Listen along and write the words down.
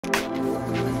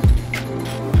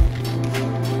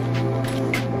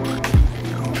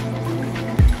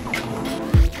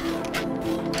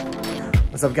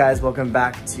What's up guys, welcome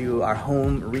back to our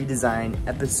home redesign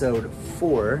episode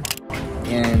 4.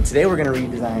 And today we're gonna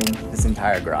redesign this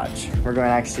entire garage. We're going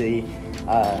to actually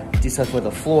do stuff with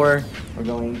the floor. We're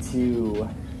going to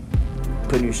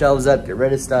put new shelves up, get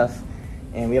rid of stuff.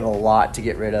 And we have a lot to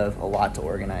get rid of, a lot to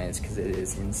organize because it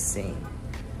is insane.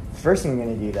 The first thing we're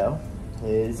gonna do though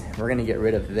is we're gonna get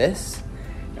rid of this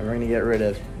and we're gonna get rid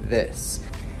of this.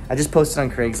 I just posted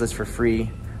on Craigslist for free,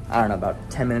 I don't know,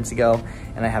 about 10 minutes ago,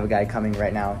 and I have a guy coming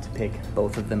right now to pick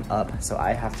both of them up. So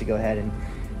I have to go ahead and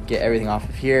get everything off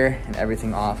of here and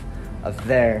everything off of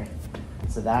there.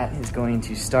 So that is going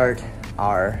to start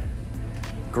our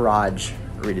garage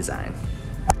redesign.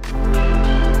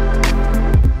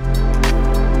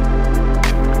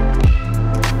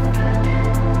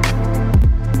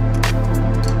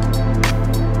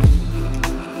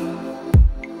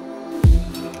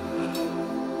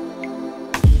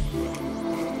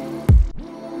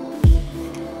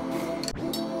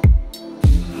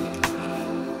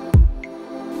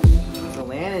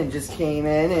 Just came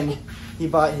in and he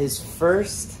bought his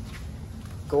first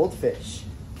goldfish.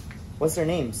 What's their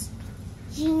names?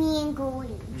 Jeannie and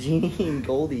Goldie. Jeannie and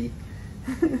Goldie.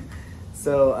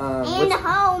 So and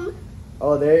home.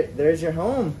 Oh, there's your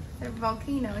home. Their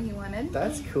volcano he wanted.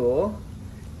 That's cool.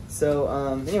 So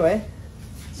anyway,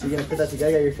 so you're gonna put that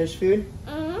together, got your fish food?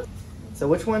 Mm-hmm. So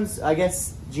which one's, I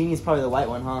guess Jeannie's probably the white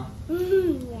one, huh?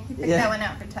 Mm-hmm. Yeah. He picked that one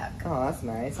out for Tuck. Oh, that's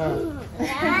nice, huh?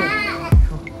 Yeah.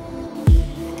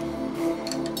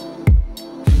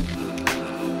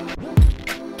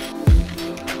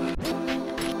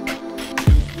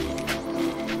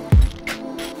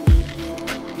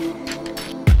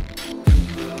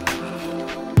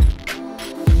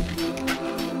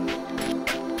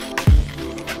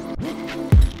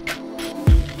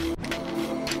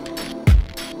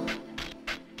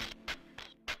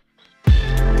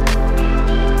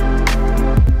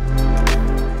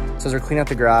 So as we're cleaning up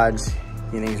the garage,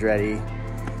 getting things ready,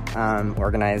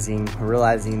 organizing,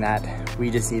 realizing that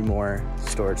we just need more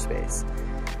storage space.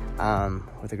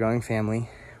 With a growing family,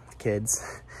 with kids,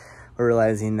 we're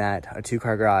realizing that a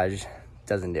 2-car garage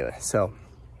doesn't do it. So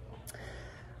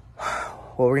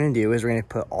what we're gonna do is we're gonna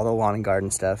put all the lawn and garden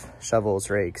stuff,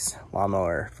 shovels, rakes,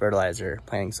 lawnmower, fertilizer,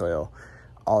 planting soil,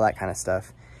 all that kind of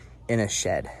stuff in a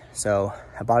shed. So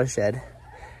I bought a shed.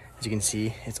 As you can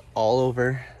see, it's all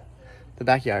over the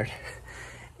backyard,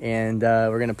 and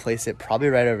we're gonna place it probably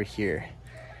right over here.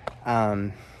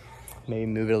 Maybe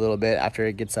move it a little bit after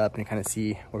it gets up and kind of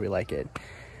see where we like it.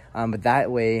 But that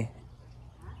way,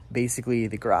 basically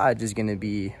the garage is gonna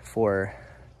be for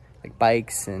like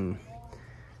bikes and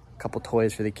a couple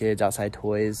toys for the kids, outside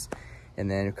toys,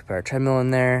 and then we could put our treadmill in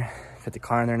there, fit the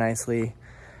car in there nicely,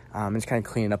 and just kind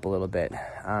of clean it up a little bit,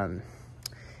 and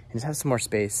just have some more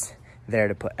space there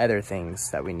to put other things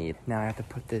that we need. Now I have to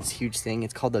put this huge thing.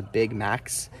 It's called the Big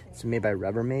Max. It's made by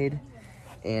Rubbermaid.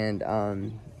 And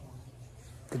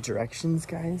the directions,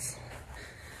 guys,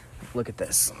 look at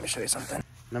this. Let me show you something.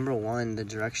 Number one, the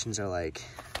directions are like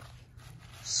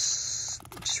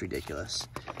just ridiculous.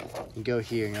 You go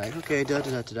here and you're like, okay, da da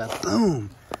da da da,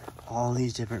 boom, all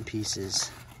these different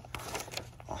pieces.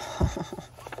 Oh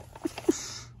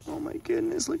my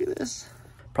goodness, look at this.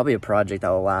 Probably a project that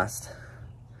will last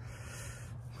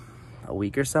a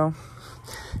week or so,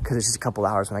 because it's just a couple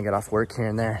hours when I get off work here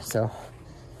and there. So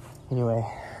anyway,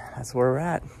 that's where we're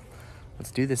at.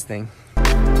 Let's do this thing.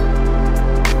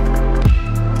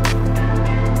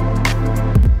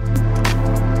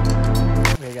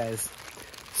 Okay guys,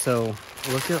 so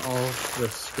look at all the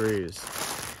screws.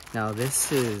 Now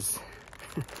this is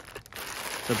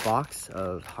the box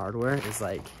of hardware is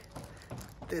like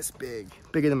this big,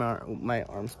 bigger than my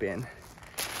arm span,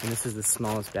 and this is the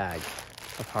smallest bag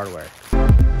of hardware.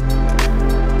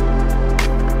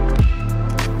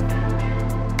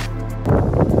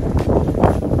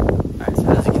 Alright,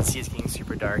 so as you can see, it's getting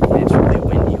super dark and it's really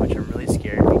windy, which I'm really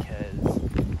scared because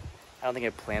I don't think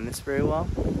I planned this very well.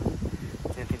 I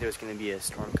didn't think there was going to be a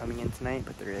storm coming in tonight,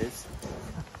 but there is.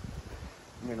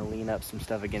 I'm going to lean up some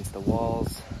stuff against the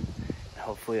walls, and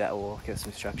hopefully that will give us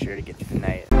some structure to get through the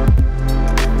night.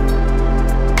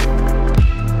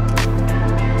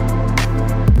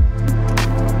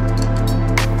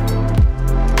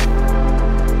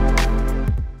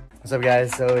 What's up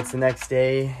guys? So it's the next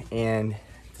day and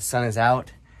the sun is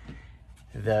out.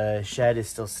 The shed is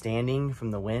still standing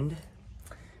from the wind.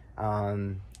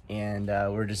 And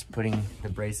we're just putting the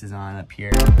braces on up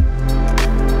here.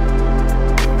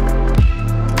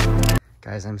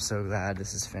 Guys, I'm so glad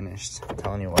this is finished. I'm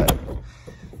telling you what.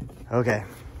 Okay.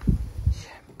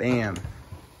 Bam.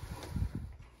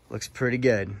 Looks pretty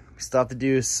good. Still have to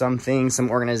do some things,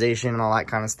 some organization and all that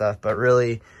kind of stuff, but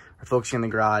really we're focusing on the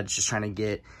garage, just trying to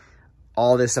get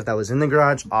all this stuff that was in the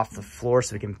garage off the floor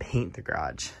so we can paint the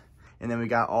garage. And then we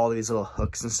got all these little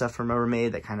hooks and stuff from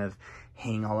Rubbermaid that kind of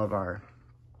hang all of our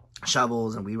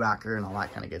shovels and weed whacker and all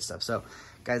that kind of good stuff. So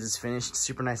guys, it's finished.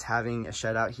 Super nice having a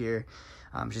shed out here.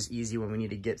 It's just easy when we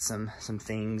need to get some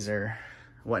things or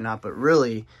whatnot, but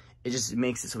really it just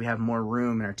makes it so we have more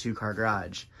room in our 2-car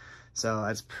garage. So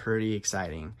that's pretty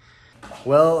exciting.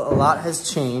 Well, a lot has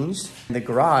changed. The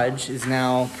garage is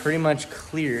now pretty much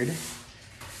cleared.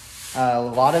 A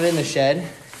lot of it in the shed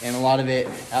and a lot of it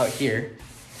out here.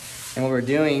 And what we're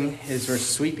doing is we're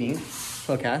sweeping.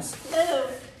 Hello, Cass.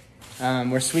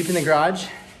 We're sweeping the garage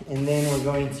and then we're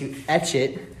going to etch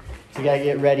it. So we gotta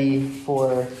get ready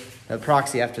for the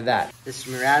epoxy after that. This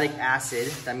muriatic acid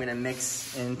that I'm gonna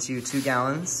mix into 2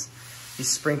 gallons. You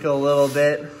sprinkle a little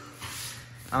bit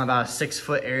on about a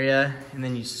 6-foot area, and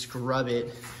then you scrub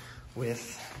it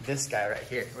with this guy right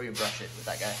here, or you brush it with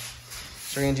that guy.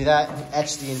 So we're gonna do that,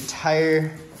 etch the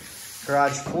entire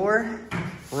garage floor,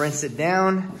 rinse it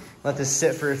down, let this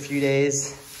sit for a few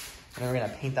days, and then we're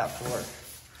gonna paint that floor.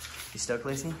 You stoked,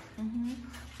 Lacey?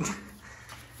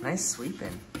 Mm-hmm. Nice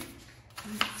sweeping.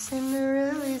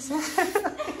 Cinderella's.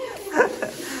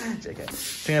 JK.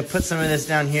 So I'm gonna put some of this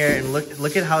down here and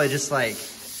look at how it just like,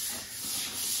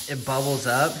 it bubbles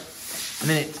up. And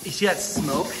then you see that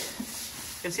smoke?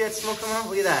 You can see that smoke coming up?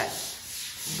 Look at that.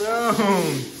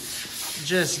 Boom.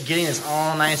 Just getting this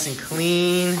all nice and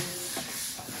clean.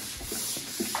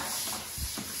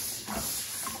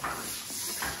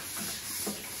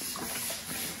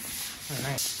 Oh,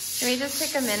 nice. Can we just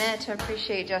take a minute to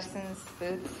appreciate Justin's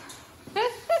boots?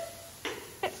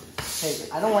 Hey,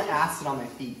 I don't want acid on my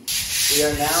feet. We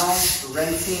are now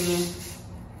rinsing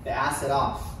the acid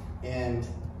off. And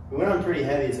we went on pretty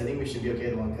heavy, so I think we should be okay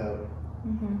with 1 coat.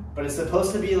 Mm-hmm. But it's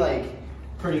supposed to be like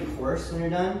pretty coarse when you're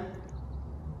done.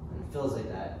 It feels like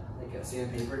that, like a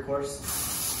sandpaper coarse.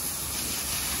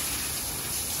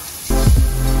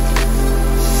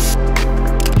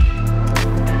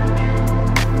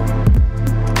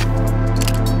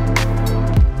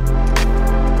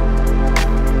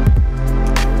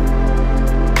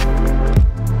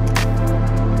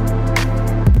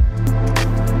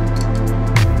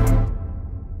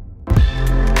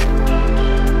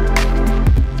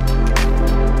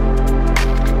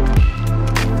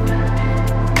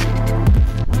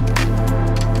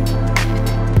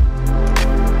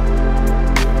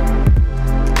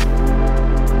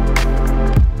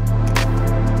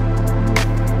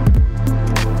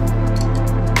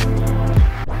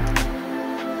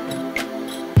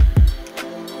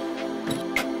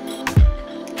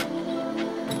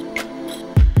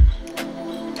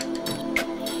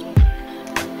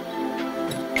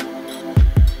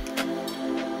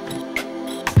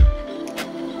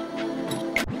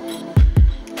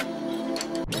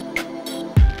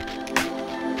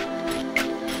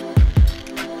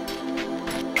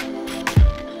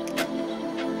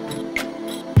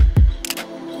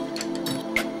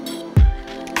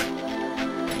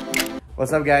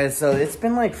 What's up, guys? So it's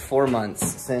been like 4 months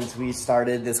since we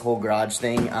started this whole garage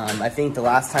thing. I think the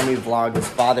last time we vlogged was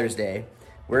Father's Day.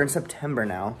 We're in September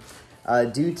now.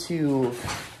 Due to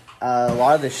a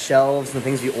lot of the shelves and the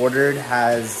things we ordered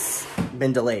has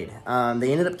been delayed.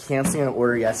 They ended up canceling an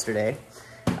order yesterday,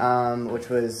 which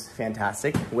was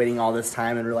fantastic. Waiting all this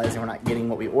time and realizing we're not getting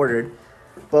what we ordered.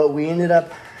 But we ended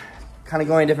up kind of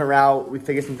going a different route. We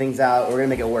figured some things out. We're gonna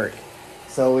make it work.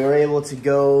 So we were able to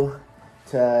go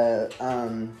to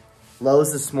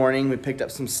Lowe's this morning. We picked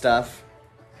up some stuff,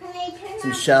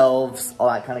 some shelves, all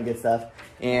that kind of good stuff.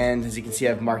 And as you can see,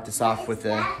 I've marked this off with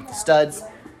the studs.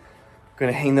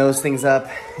 Gonna hang those things up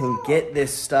and get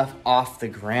this stuff off the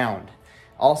ground.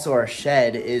 Also, our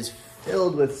shed is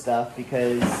filled with stuff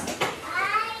because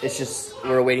it's just,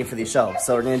 we're waiting for these shelves.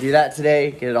 So we're gonna do that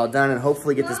today, get it all done, and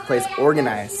hopefully get this place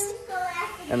organized.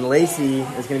 And Lacey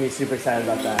is gonna be super excited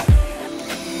about that.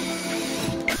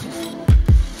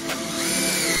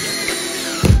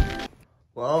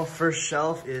 Well, first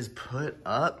shelf is put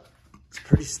up. It's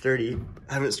pretty sturdy.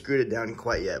 I haven't screwed it down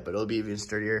quite yet, but it'll be even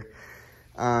sturdier.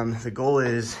 The goal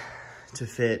is to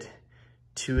fit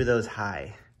 2 of those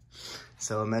high.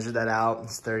 So measure that out.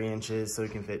 It's 30 inches, so we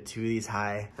can fit 2 of these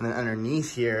high. And then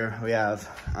underneath here, we have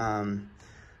some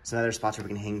other spots where we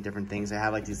can hang different things. I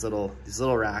have like these little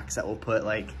racks that will put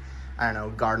like, I don't know,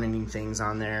 gardening things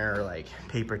on there or like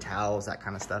paper towels, that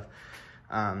kind of stuff.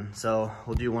 So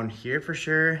we'll do one here for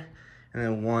sure. And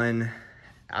then one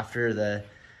after the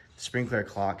sprinkler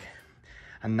clock.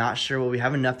 I'm not sure, well, we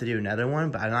have enough to do another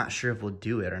one, but I'm not sure if we'll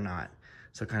do it or not.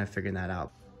 So kind of figuring that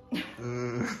out.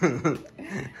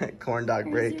 Corn dog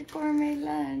break. Your gourmet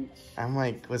lunch. I'm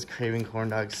like, was craving corn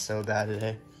dogs so bad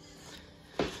today.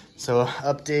 So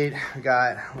update, we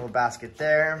got a little basket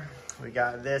there. We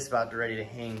got this, about to ready to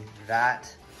hang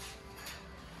that.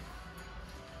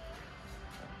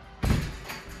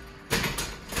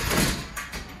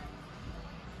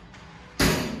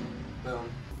 Boom.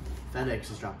 FedEx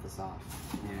just dropped this off,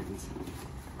 and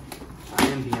I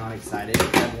am beyond excited.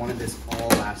 I wanted this all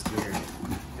last year,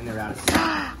 and they're out of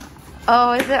stock.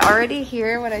 Oh, is it already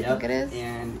here? What I think it is?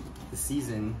 And the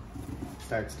season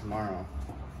starts tomorrow.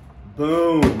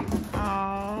 Boom!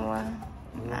 Oh,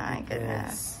 my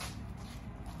goodness.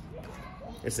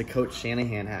 It's the Coach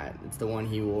Shanahan hat. It's the one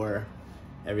he wore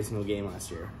every single game last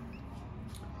year.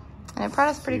 And it brought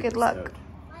us pretty good luck. Stoked.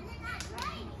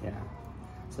 Yeah.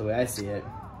 So the way I see it,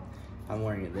 I'm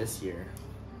wearing it this year.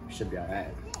 Should be all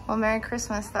right. Well, Merry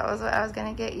Christmas. That was what I was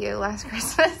going to get you last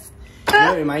Christmas. You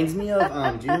know, it reminds me of,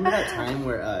 do you remember that time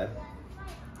where,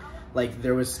 like,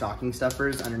 there was stocking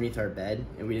stuffers underneath our bed,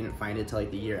 and we didn't find it till,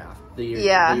 like, the year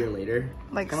later?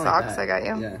 Like Kinda socks, like I got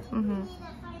you. Yeah. Mm-hmm.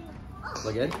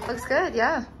 Look good? Looks good,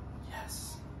 yeah.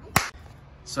 Yes.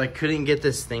 So I couldn't get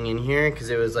this thing in here because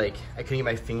it was like, I couldn't get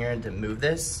my finger to move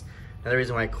this. Another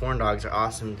reason why corn dogs are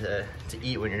awesome to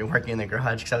eat when you're working in the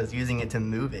garage, because I was using it to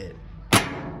move it.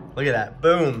 Look at that,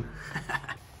 boom.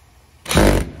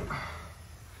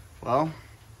 Well,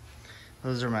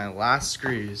 those are my last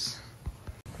screws.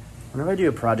 Whenever I do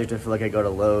a project, I feel like I go to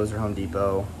Lowe's or Home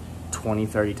Depot 20,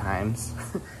 30 times.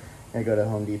 I go to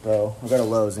Home Depot, I go to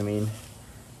Lowe's, I mean,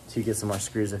 to get some more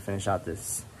screws to finish out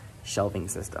this shelving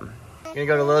system. You gonna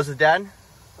go to Lowe's with Dad?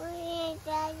 We're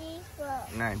Daddy's truck.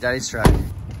 All right, Daddy's truck.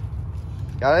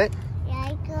 Got it?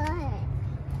 Yeah, go ahead.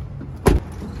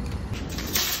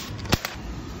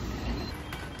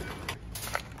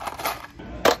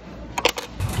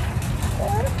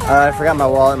 I forgot my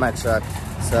wallet in my truck,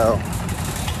 so I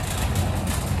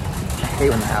hate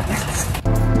when that happens.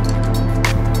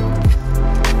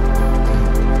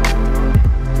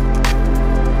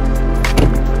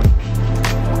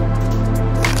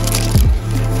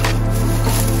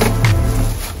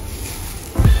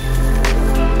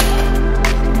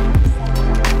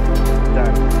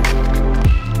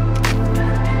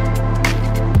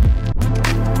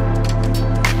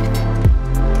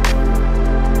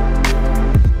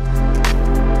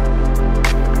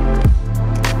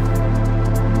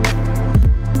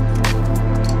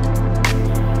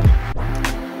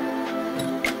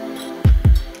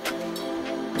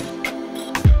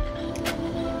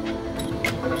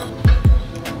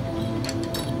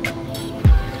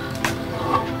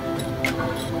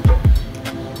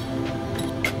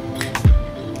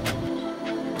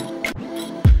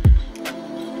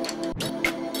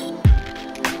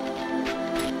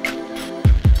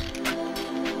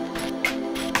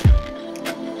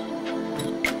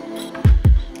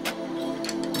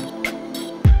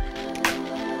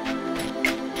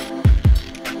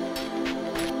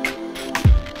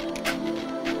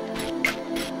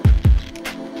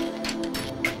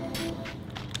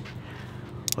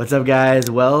 What's up,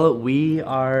 guys? Well, we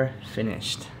are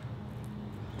finished.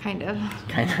 Kind of.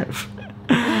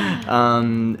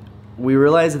 We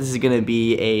realized that this is going to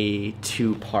be a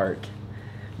two-part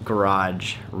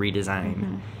garage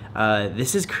redesign.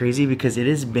 This is crazy because it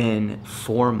has been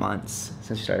 4 months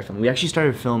since we started filming. We actually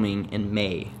started filming in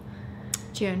May.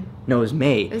 June. No, it was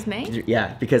May. It was May?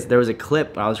 Yeah, because there was a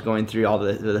clip, I was going through all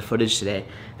the footage today.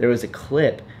 There was a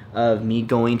clip of me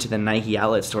going to the Nike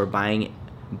outlet store buying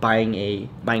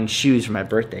shoes for my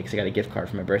birthday because I got a gift card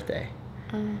for my birthday.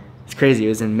 It's crazy. It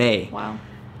was in May. Wow.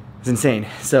 It's insane.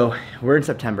 So we're in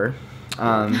September,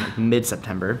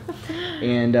 mid-September,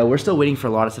 and we're still waiting for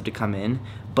a lot of stuff to come in.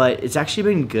 But it's actually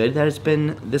been good that it's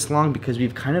been this long because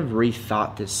we've kind of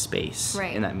rethought this space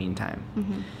in that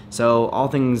meantime. So all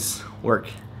things work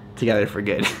together for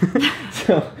good.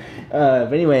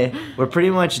 But anyway, we're pretty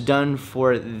much done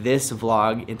for this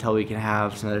vlog until we can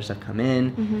have some other stuff come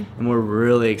in, and we're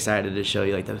really excited to show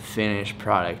you like the finished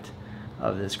product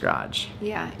of this garage.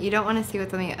 Yeah, you don't want to see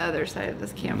what's on the other side of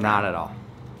this camera. Not at all.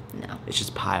 No. It's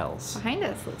just piles. Behind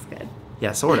us looks good.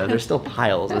 Yeah, sort of. There's still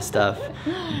piles of stuff,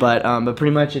 but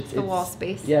pretty much it's the wall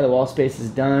space. Yeah, the wall space is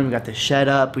done. We got the shed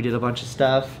up. We did a bunch of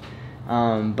stuff,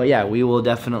 but yeah, we will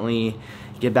definitely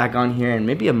get back on here in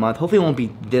maybe a month. Hopefully, it won't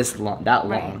be that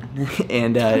long.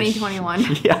 And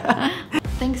 2021. Yeah.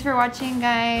 Thanks for watching,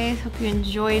 guys. Hope you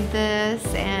enjoyed this,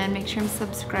 and make sure to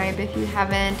subscribe if you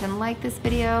haven't, and like this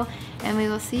video. And we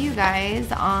will see you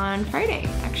guys on Friday,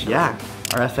 actually. Yeah,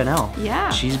 our FNL. Yeah.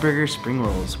 Cheeseburger spring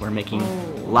rolls we're making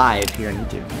live here on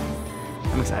YouTube.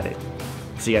 I'm excited.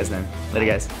 See you guys then. Later,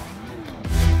 guys.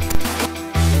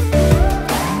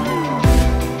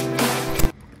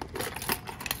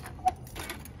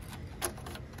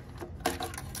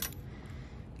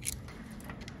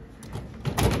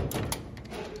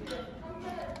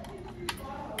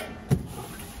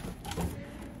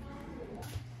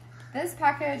 this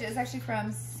package is actually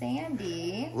from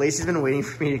Sandy. Lacey's been waiting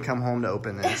for me to come home to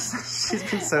open this. She's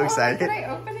been so excited. Can I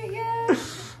open it yet?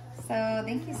 So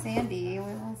thank you, Sandy.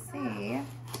 We will see.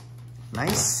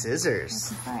 Nice scissors.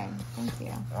 That's fine. Thank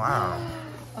you. Wow.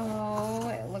 Oh,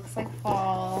 it looks like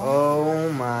fall.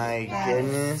 Oh my That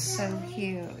goodness. is so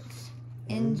cute.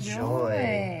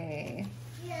 Enjoy.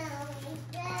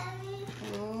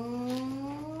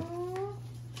 Ooh.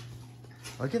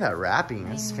 Look at that wrapping.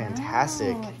 That's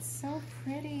fantastic. Oh, it's so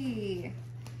pretty.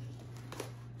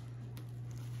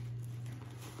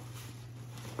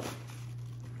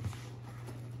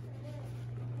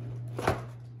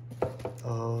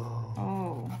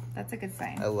 Oh, that's a good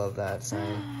sign. I love that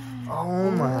sign.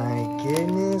 Oh my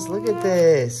goodness. Look at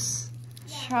this.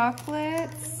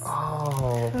 Chocolates.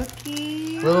 Oh.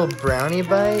 Cookies. Little brownie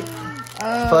bite.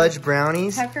 Oh, Fudge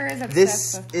brownies. Tucker is obsessed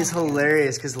This with is pumpkin.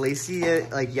 hilarious because Lacey,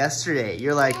 like yesterday,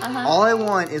 you're like, all I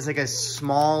want is like a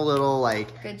small little like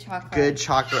Good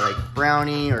chocolate like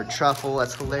brownie or truffle.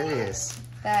 That's hilarious.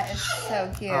 That is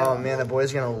so cute. Oh man, the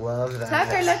boy's gonna love that.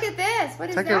 Tucker, look at this. What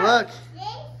is Tucker, that? look.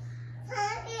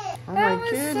 Oh That my was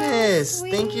so goodness.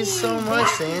 Thank you so sweet. much,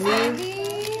 Thank you, Sandy.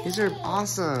 Sandy. These are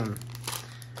awesome.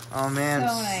 Oh man,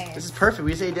 So nice. This is perfect.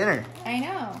 We just ate dinner. I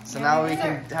know. So now we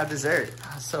can have dessert.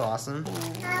 That's so awesome.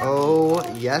 Oh,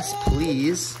 yes,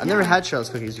 please. I've never had Cheryl's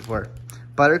cookies before.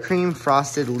 Buttercream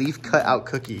frosted leaf cut out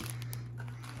cookie.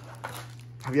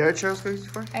 Have you ever had Cheryl's cookies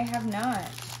before? I have not.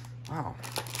 Wow.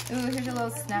 Ooh, here's a little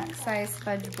snack size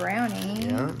fudge brownie.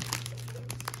 Yeah.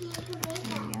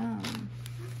 Yum.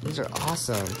 These are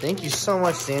awesome. Thank you so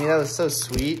much, Sandy. That was so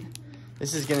sweet.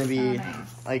 This is going to be So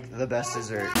nice. like the best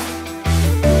dessert.